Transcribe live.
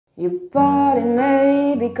Your body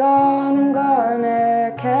may be gone, I'm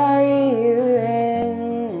gonna carry you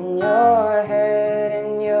in your head,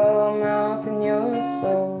 in your mouth, in your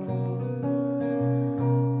soul.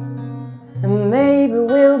 And maybe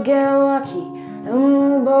we'll get lucky and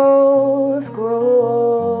we'll both grow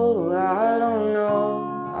old. Well, I don't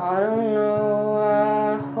know,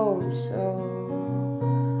 I hope so.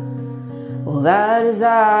 Well, that is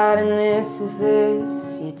that, and this is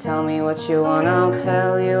this. You tell me what you want, I'll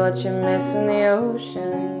tell you what you miss when the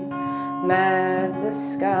ocean met the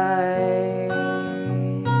sky.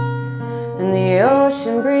 And the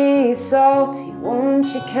ocean breeze salty, won't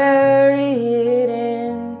you carry it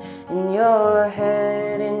in your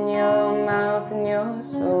head, in your mouth, in your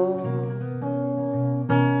soul.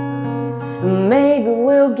 And maybe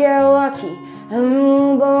we'll get lucky and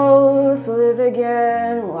we'll both live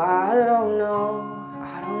again. Well, I don't know,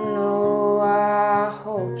 I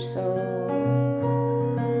hope so.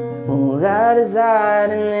 Well, that is that,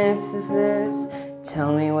 and this is this.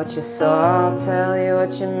 Tell me what you saw, I'll tell you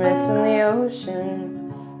what you missed when the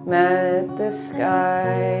ocean met the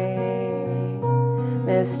sky.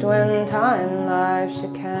 Missed when time and life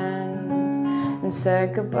shook hands and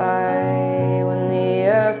said goodbye. When the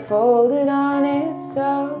earth folded on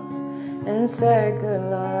itself and said good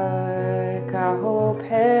luck. I hope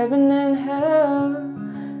heaven and hell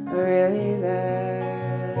are really there.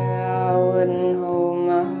 I wouldn't hold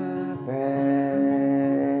my breath.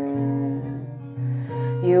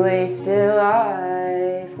 You wasted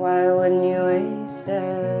life, why wouldn't you waste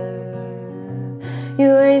it?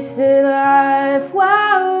 You wasted life,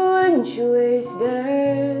 why wouldn't you waste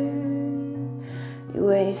it? You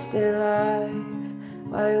wasted life,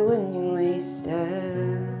 why wouldn't you